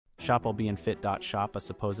Shopalbionfit.shop, a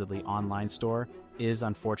supposedly online store, is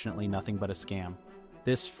unfortunately nothing but a scam.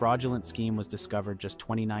 This fraudulent scheme was discovered just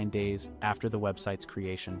 29 days after the website's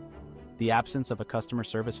creation. The absence of a customer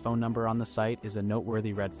service phone number on the site is a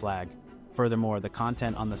noteworthy red flag. Furthermore, the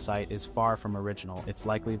content on the site is far from original. It's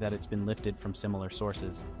likely that it's been lifted from similar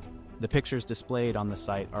sources. The pictures displayed on the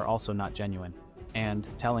site are also not genuine. And,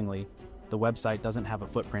 tellingly, the website doesn't have a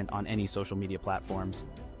footprint on any social media platforms,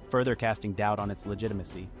 further casting doubt on its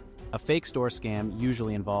legitimacy. A fake store scam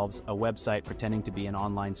usually involves a website pretending to be an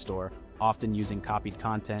online store, often using copied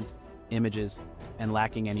content, images, and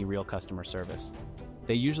lacking any real customer service.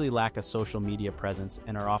 They usually lack a social media presence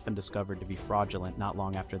and are often discovered to be fraudulent not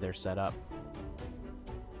long after they're set up.